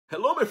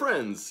Hello, my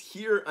friends!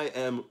 Here I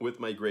am with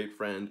my great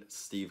friend,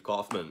 Steve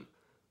Kaufmann.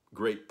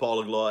 Great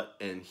polyglot,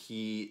 and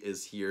he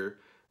is here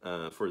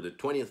for the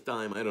 20th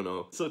time, I don't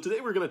know. So today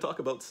we're going to talk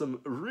about some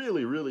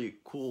really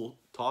cool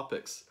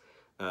topics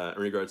in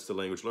regards to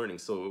language learning.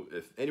 So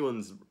if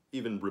anyone's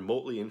even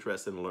remotely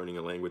interested in learning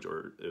a language,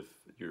 or if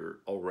you're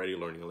already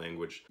learning a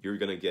language, you're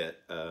going to get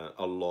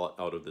a lot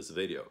out of this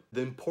video.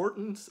 The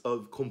importance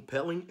of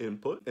compelling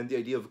input and the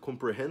idea of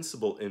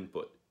comprehensible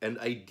input. And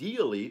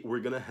ideally, we're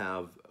going to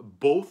have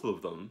both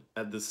of them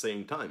at the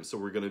same time. So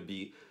we're going to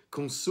be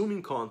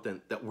consuming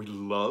content that we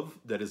love,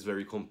 that is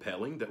very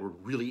compelling, that we're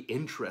really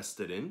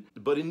interested in,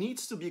 but it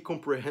needs to be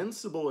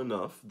comprehensible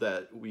enough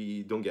that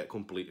we don't get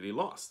completely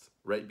lost,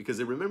 right? Because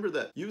I remember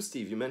that you,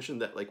 Steve, you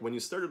mentioned that like when you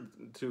started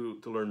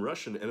to learn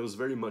Russian, and it was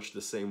very much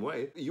the same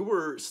way, you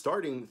were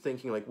starting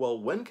thinking like, well,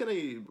 when can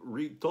I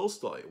read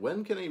Tolstoy?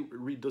 When can I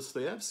read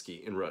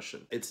Dostoevsky in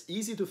Russian? It's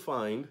easy to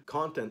find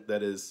content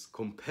that is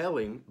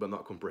compelling but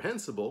not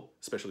comprehensible,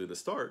 especially at the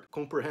start.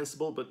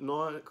 Comprehensible but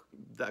not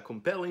that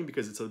compelling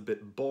because it's a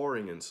bit boring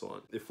and so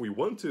on. If we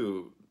want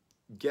to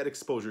get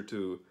exposure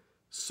to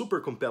super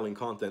compelling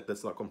content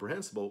that's not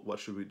comprehensible, what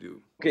should we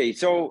do? Okay,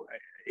 so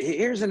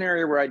here's an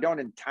area where I don't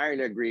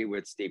entirely agree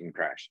with Stephen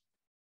Crash.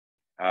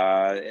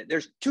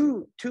 There's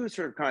two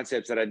sort of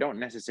concepts that I don't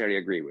necessarily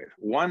agree with.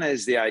 One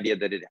is the idea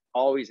that it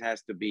always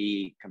has to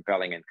be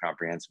compelling and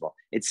comprehensible.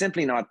 It's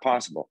simply not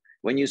possible.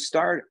 When you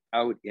start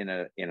out in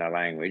a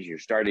language, you're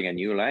starting a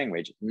new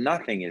language,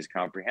 nothing is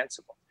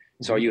comprehensible.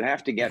 So you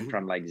have to get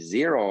from like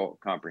zero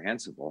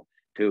comprehensible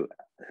to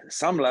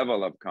some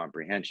level of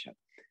comprehension.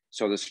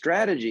 So the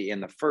strategy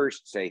in the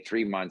first, say,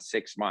 3 months,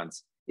 6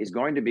 months is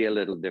going to be a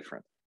little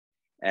different.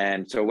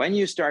 And so when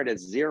you start at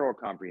zero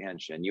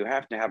comprehension, you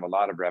have to have a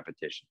lot of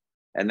repetition.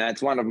 And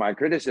that's one of my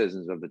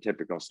criticisms of the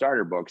typical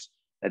starter books,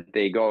 that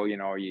they go,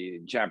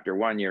 chapter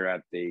 1, you're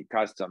at the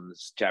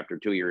customs, chapter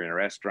 2, you're in a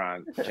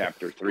restaurant,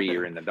 chapter 3,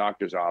 you're in the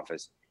doctor's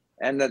office,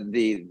 and that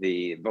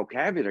the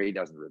vocabulary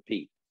doesn't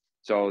repeat.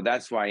 So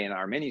that's why in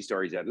our mini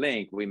stories at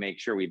Link, we make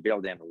sure we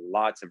build in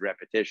lots of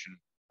repetition,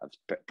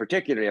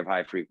 particularly of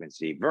high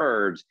frequency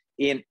verbs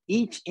in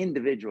each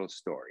individual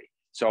story.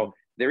 So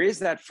there is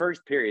that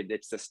first period,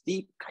 it's a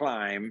steep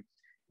climb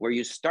where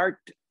you start,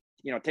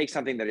 take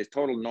something that is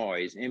total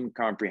noise,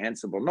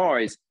 incomprehensible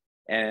noise,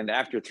 and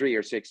after 3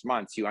 or 6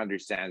 months, you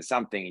understand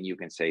something and you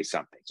can say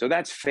something. So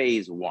that's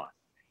phase 1.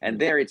 And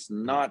there it's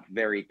not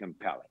very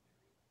compelling.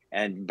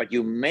 But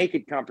you make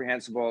it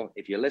comprehensible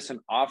if you listen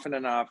often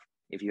enough,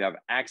 if you have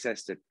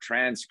access to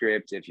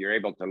transcripts, if you're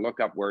able to look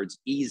up words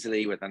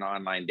easily with an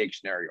online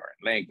dictionary or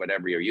a link,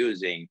 whatever you're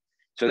using.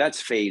 So that's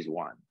phase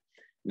 1.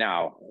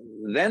 Now,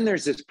 then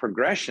there's this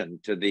progression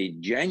to the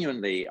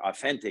genuinely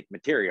authentic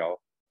material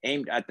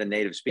aimed at the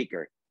native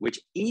speaker, which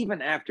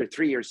even after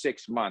 3 or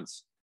 6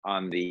 months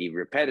on the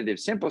repetitive,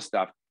 simple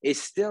stuff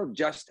is still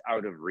just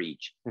out of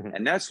reach.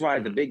 And that's why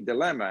the big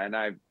dilemma, and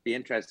I'd be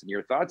interested in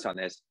your thoughts on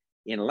this,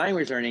 in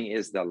language learning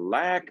is the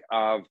lack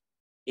of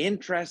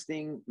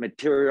interesting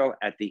material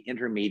at the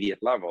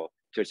intermediate level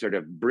to sort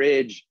of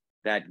bridge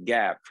that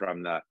gap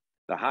from the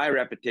high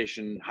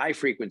repetition, high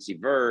frequency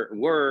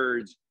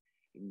words,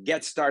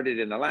 get started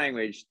in the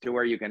language to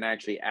where you can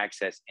actually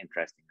access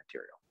interesting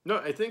material. No,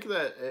 I think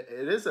that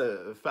it is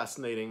a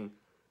fascinating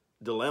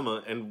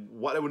dilemma, and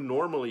what I would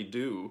normally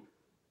do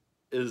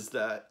is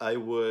that I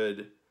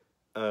would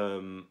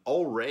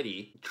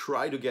already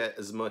try to get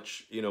as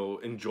much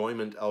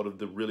enjoyment out of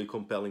the really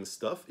compelling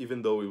stuff,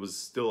 even though it was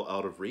still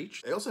out of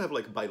reach. I also have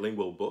like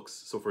bilingual books.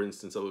 So for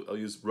instance, I'll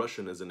use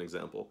Russian as an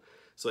example.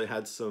 So I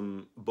had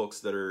some books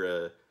that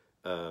are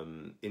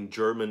in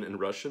German and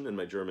Russian, and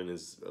my German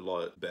is a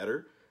lot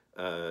better,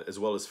 as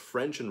well as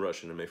French and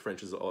Russian, and my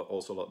French is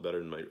also a lot better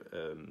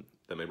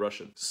than my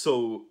Russian.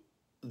 So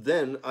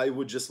then I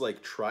would just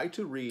like try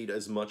to read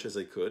as much as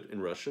I could in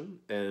Russian,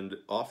 and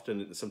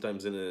often,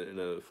 sometimes in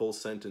a full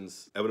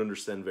sentence, I would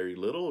understand very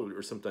little,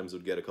 or sometimes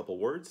would get a couple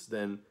words.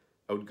 Then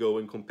I would go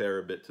and compare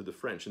a bit to the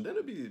French, and then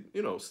I'd be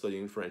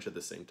studying French at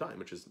the same time,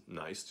 which is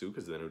nice too,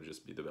 because then I would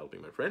just be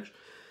developing my French.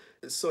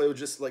 So I would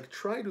just like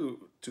try to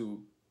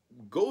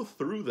go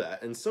through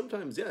that, and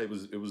sometimes it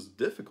was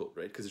difficult,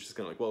 right? Because it's just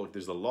kind of like, well,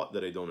 there's a lot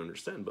that I don't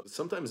understand, but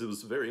sometimes it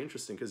was very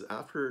interesting because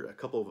after a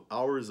couple of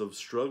hours of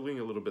struggling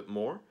a little bit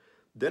more,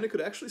 then I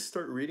could actually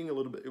start reading a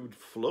little bit. It would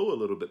flow a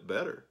little bit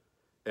better,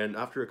 and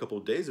after a couple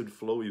of days it would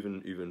flow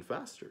even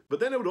faster. But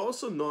then I would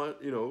also not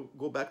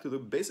go back to the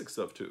basic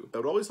stuff too. I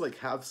would always like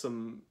have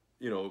some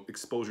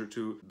exposure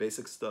to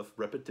basic stuff,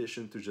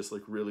 repetition, to just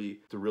like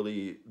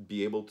really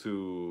be able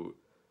to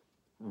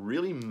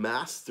really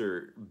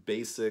master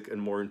basic and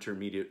more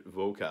intermediate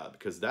vocab,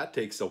 because that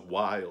takes a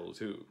while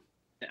too.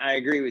 I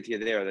agree with you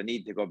there. The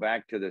need to go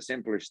back to the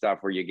simpler stuff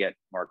where you get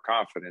more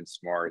confidence,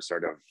 more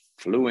sort of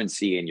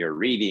fluency in your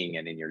reading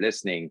and in your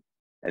listening,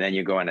 and then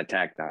you go and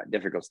attack the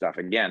difficult stuff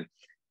again.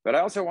 But I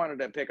also wanted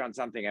to pick on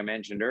something I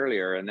mentioned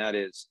earlier, and that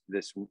is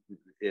this: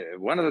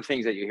 one of the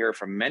things that you hear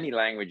from many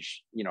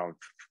language,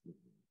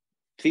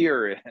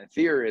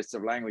 theorists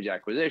of language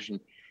acquisition,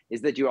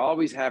 is that you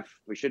always have,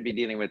 we should be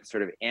dealing with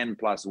sort of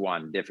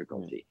n+1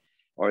 difficulty,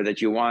 or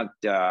that you want,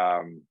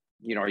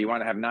 you know, you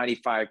want to have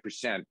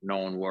 95%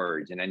 known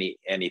words in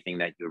anything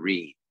that you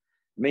read.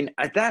 I mean,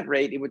 at that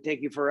rate, it would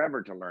take you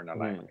forever to learn a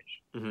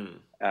language.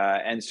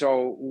 And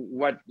so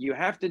what you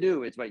have to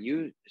do is what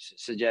you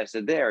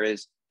suggested there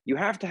is you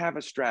have to have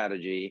a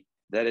strategy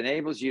that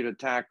enables you to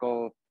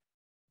tackle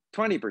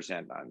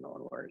 20%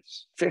 unknown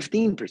words,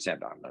 15%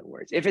 unknown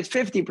words. If it's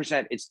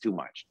 50%, it's too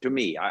much to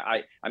me.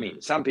 I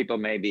mean, some people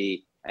may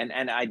be,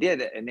 and I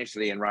did it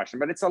initially in Russian,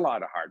 but it's a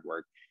lot of hard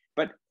work.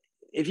 But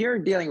if you're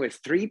dealing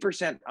with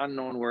 3%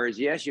 unknown words,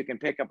 yes, you can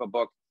pick up a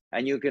book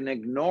and you can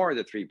ignore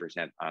the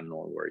 3%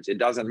 unknown words. It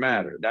doesn't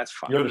matter. That's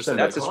fine. You understand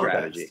that's by a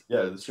context. strategy.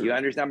 Yeah, that's true. You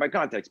understand by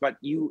context, but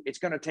it's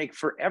going to take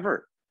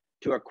forever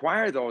to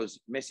acquire those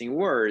missing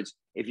words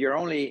if you're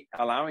only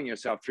allowing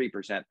yourself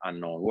 3%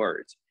 unknown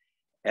words.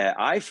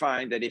 I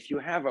find that if you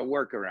have a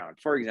workaround,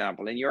 for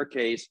example, in your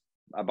case,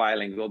 a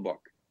bilingual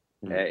book.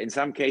 In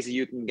some cases,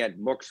 you can get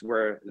books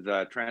where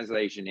the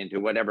translation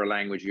into whatever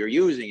language you're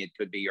using, it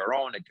could be your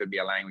own, it could be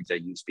a language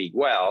that you speak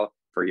well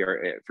for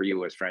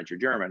you as French or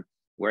German,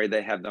 where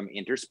they have them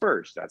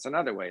interspersed. That's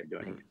another way of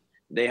doing it.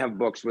 They have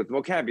books with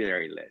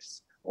vocabulary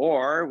lists,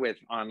 or with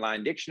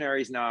online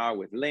dictionaries now,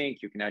 with Link,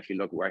 you can actually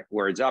look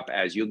words up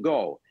as you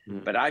go.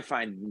 But I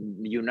find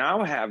you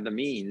now have the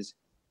means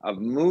of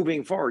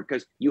moving forward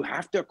because you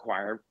have to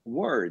acquire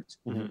words,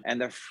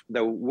 and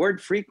the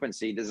word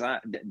frequency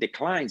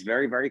declines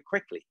very, very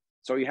quickly.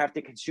 So you have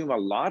to consume a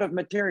lot of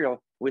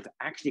material with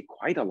actually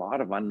quite a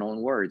lot of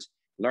unknown words.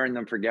 Learn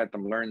them, forget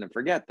them, learn them,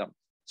 forget them.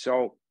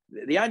 So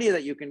the idea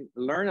that you can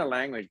learn a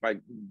language by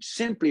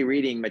simply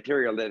reading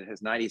material that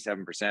has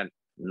 97%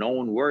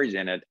 known words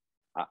in it,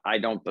 I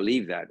don't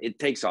believe that. It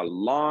takes a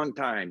long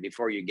time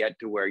before you get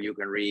to where you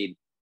can read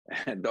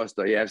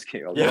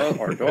Dostoevsky or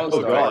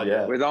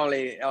Tolstoy with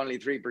only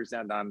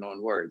 3%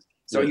 unknown words.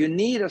 So you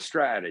need a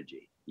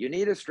strategy. You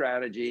need a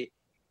strategy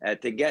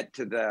to get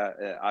to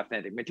the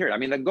authentic material. I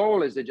mean, the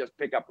goal is to just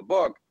pick up a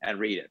book and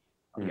read it.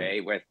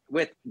 Okay,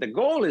 with the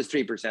goal is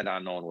 3%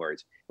 unknown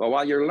words. But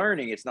while you're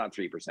learning, it's not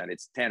 3%;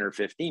 it's 10 or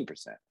 15%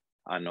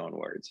 unknown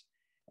words.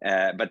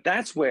 But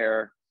that's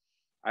where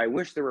I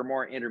wish there were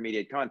more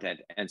intermediate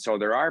content. And so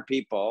there are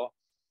people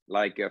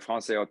like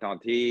Français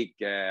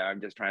Authentique. I'm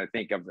just trying to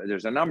think of.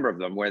 There's a number of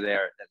them where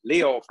they're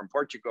Leo from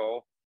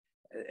Portugal,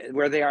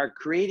 where they are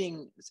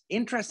creating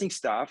interesting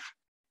stuff,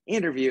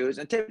 interviews,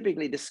 and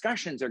typically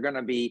discussions are going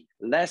to be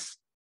less.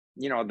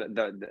 You know,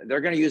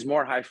 they're going to use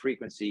more high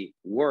frequency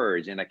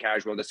words in a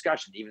casual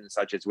discussion, even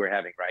such as we're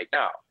having right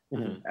now.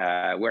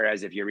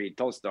 Whereas if you read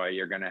Tolstoy,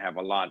 you're going to have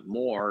a lot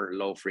more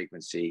low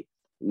frequency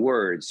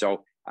words.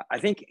 So I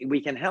think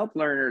we can help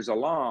learners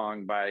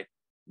along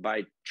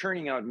by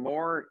churning out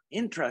more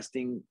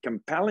interesting,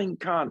 compelling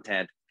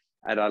content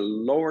at a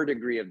lower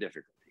degree of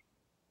difficulty.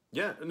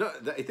 Yeah, no,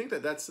 I think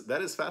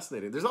that is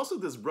fascinating. There's also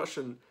this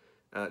Russian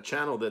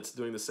channel that's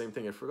doing the same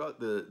thing. I forgot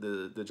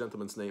the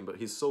gentleman's name, but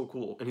he's so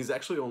cool, and he's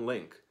actually on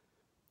Link.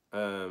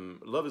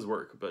 Love his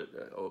work, but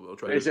I'll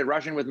try. Is it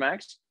Russian with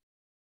Max?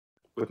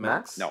 With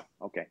Max? No.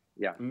 Okay.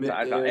 Yeah. So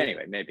I thought,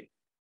 anyway, maybe.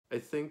 I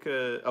think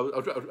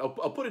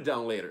I'll put it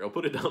down later. I'll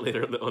put it down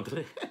later on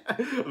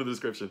the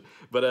description.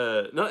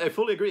 But no, I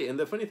fully agree. And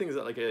the funny thing is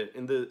that like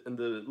in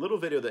the little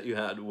video that you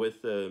had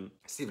with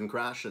Stephen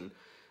Krashen,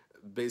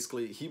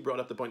 basically he brought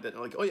up the point that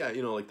like, oh yeah,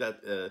 you know, like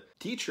that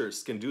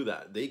teachers can do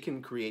that. They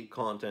can create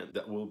content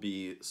that will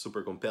be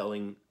super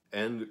compelling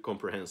and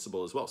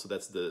comprehensible as well. So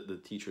that's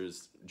the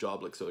teacher's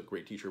job. Like, so a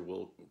great teacher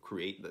will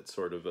create that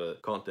sort of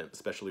content,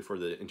 especially for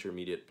the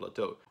intermediate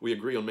plateau. We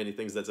agree on many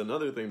things. That's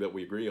another thing that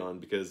we agree on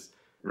because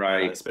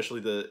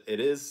especially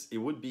it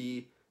would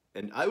be,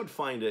 and I would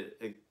find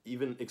it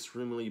even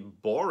extremely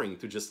boring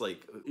to just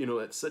like, you know,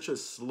 at such a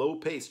slow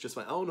pace, just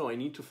like, oh no, I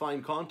need to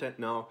find content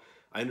now.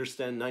 I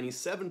understand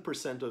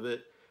 97% of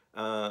it,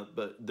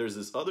 but there's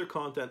this other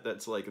content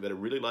that's like that I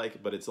really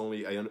like, but it's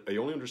only I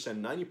only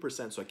understand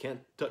 90%, so I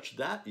can't touch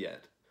that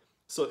yet.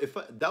 So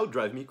that would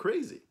drive me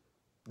crazy.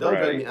 That would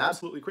drive me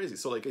absolutely crazy.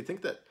 So like I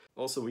think that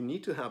also we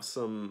need to have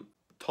some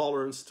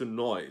tolerance to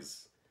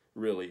noise,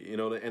 really, you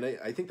know. And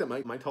I think that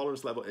my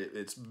tolerance level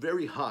it's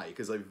very high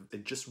because I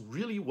just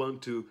really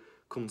want to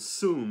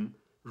consume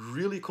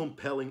really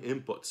compelling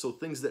input, so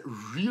things that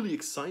really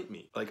excite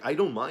me. Like I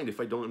don't mind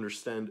if I don't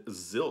understand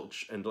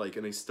zilch, and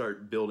I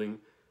start building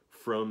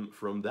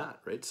from that,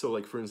 right? So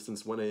like for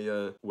instance, when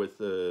I with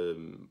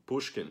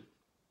Pushkin,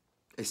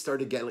 I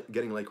started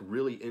getting like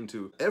really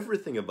into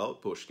everything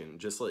about Pushkin,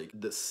 just like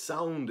the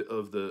sound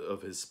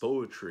of his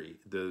poetry,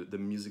 the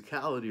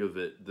musicality of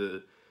it,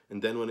 and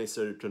then when I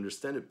started to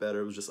understand it better,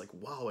 it was just like,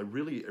 wow, I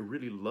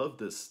really love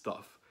this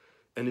stuff.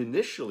 And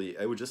initially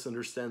I would just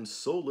understand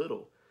so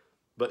little,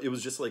 but it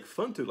was just like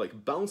fun to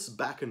like bounce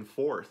back and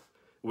forth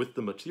with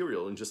the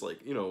material and just like,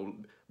 you know,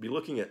 be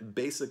looking at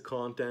basic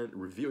content,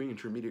 reviewing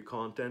intermediate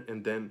content,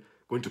 and then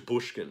going to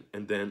Pushkin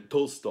and then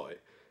Tolstoy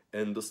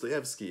and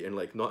Dostoevsky, and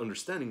like not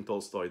understanding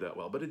Tolstoy that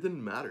well. But it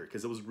didn't matter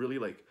because I was really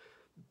like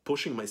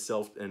pushing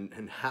myself and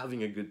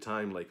having a good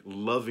time, like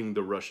loving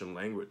the Russian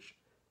language.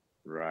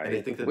 And I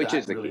Right. think that Which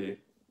is that the key. really,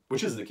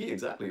 which is the key,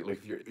 exactly.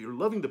 Like if you're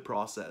loving the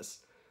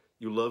process,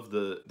 you love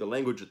the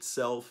language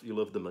itself, you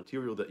love the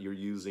material that you're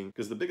using.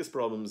 Because the biggest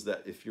problem is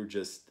that if you're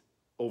just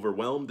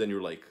overwhelmed, then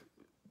you're like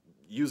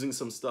using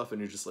some stuff and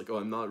you're just like, oh,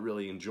 I'm not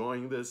really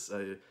enjoying this.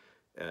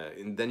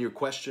 And then you're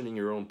questioning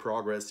your own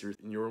progress,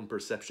 your own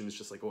perception. It's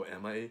just like, oh,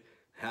 am I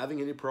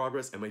having any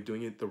progress? Am I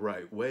doing it the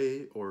right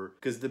way? Or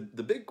because the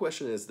big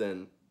question is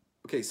then,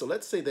 okay, so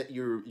let's say that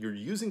you're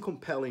using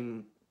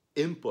compelling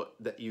input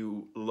that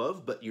you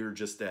love, but you're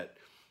just at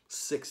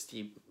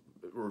 60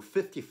 or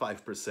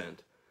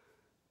 55%.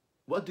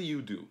 What do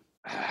you do?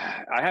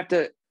 I have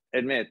to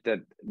admit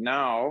that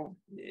now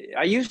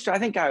I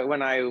think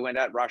when I went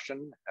at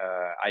Russian,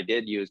 I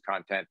did use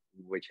content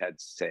which had,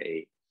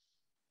 say,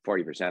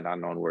 40%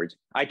 unknown words.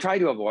 I try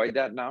to avoid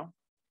that now.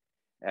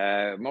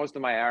 Most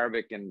of my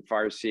Arabic and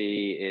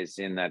Farsi is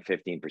in that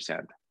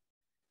 15%.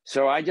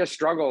 So I just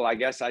struggle. I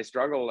guess I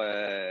struggle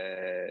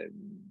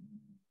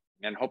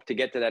and hope to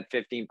get to that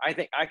 15. I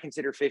think I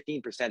consider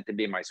 15% to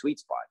be my sweet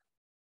spot,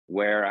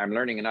 where I'm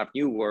learning enough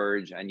new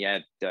words, and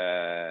yet, because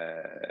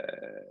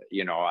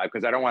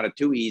I don't want it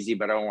too easy,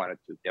 but I don't want it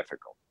too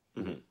difficult.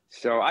 Mm-hmm.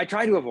 So I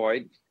try to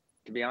avoid,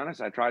 to be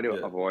honest, I try to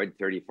Yeah. avoid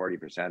 30,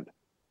 40%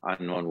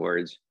 unknown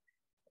words.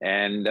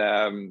 And,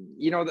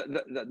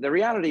 the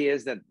reality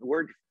is that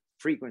word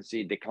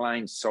frequency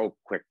declines so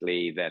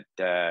quickly that,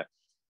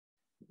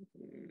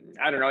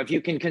 I don't know, if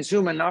you can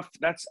consume enough,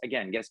 that's,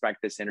 again, gets back to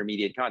this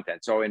intermediate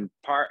content. So in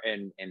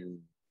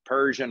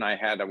Persian, I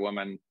had a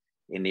woman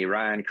in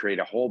Iran create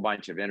a whole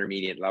bunch of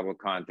intermediate level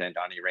content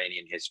on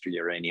Iranian history,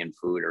 Iranian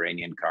food,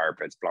 Iranian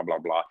carpets, blah, blah,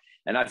 blah.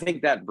 And I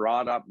think that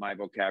brought up my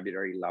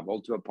vocabulary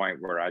level to a point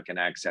where I can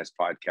access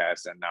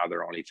podcasts, and now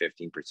they're only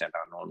 15%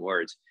 unknown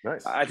words.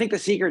 Nice. I think the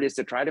secret is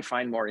to try to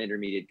find more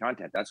intermediate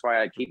content. That's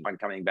why I keep on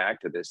coming back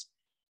to this.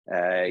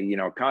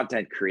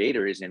 Content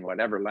creators in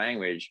whatever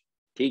language,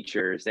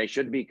 teachers, they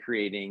should be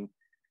creating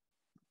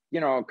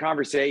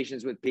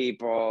conversations with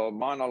people,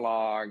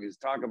 monologues,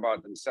 talk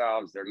about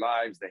themselves, their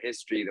lives, the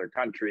history, their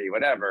country,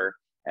 whatever,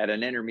 at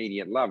an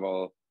intermediate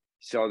level,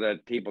 so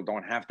that people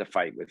don't have to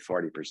fight with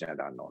 40%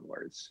 unknown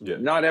words. Yeah.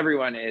 Not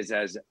everyone is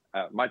as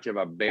much of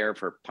a bear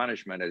for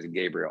punishment as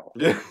Gabriel.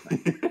 Yeah.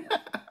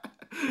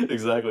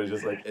 Exactly.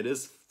 Just like it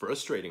is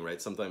frustrating,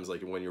 right? Sometimes,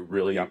 like when you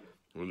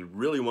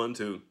really want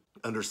to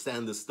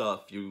understand this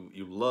stuff, you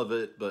love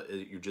it, but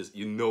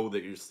you know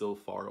that you're still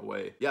far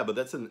away. Yeah, but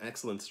that's an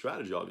excellent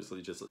strategy.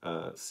 Obviously, just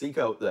seek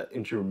out that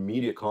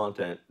intermediate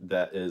content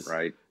that is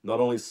right. Not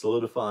only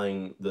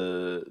solidifying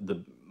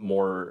the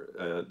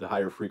more the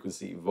higher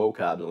frequency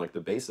vocab and like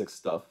the basic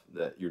stuff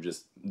that you're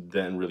just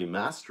then really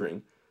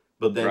mastering,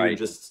 but then you're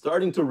just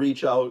starting to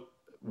reach out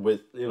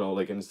with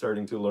and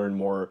starting to learn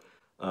more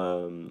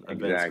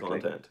advanced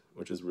content,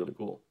 which is really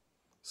cool.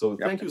 So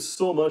thank you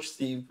so much,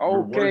 Steve. Okay.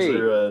 Your words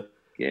are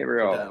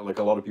Gabriel. like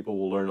a lot of people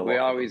will learn a lot. We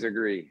always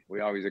agree.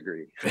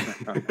 Okay.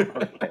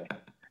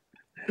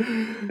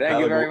 Thank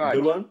you very much.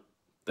 Good one.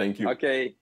 Thank you. Okay.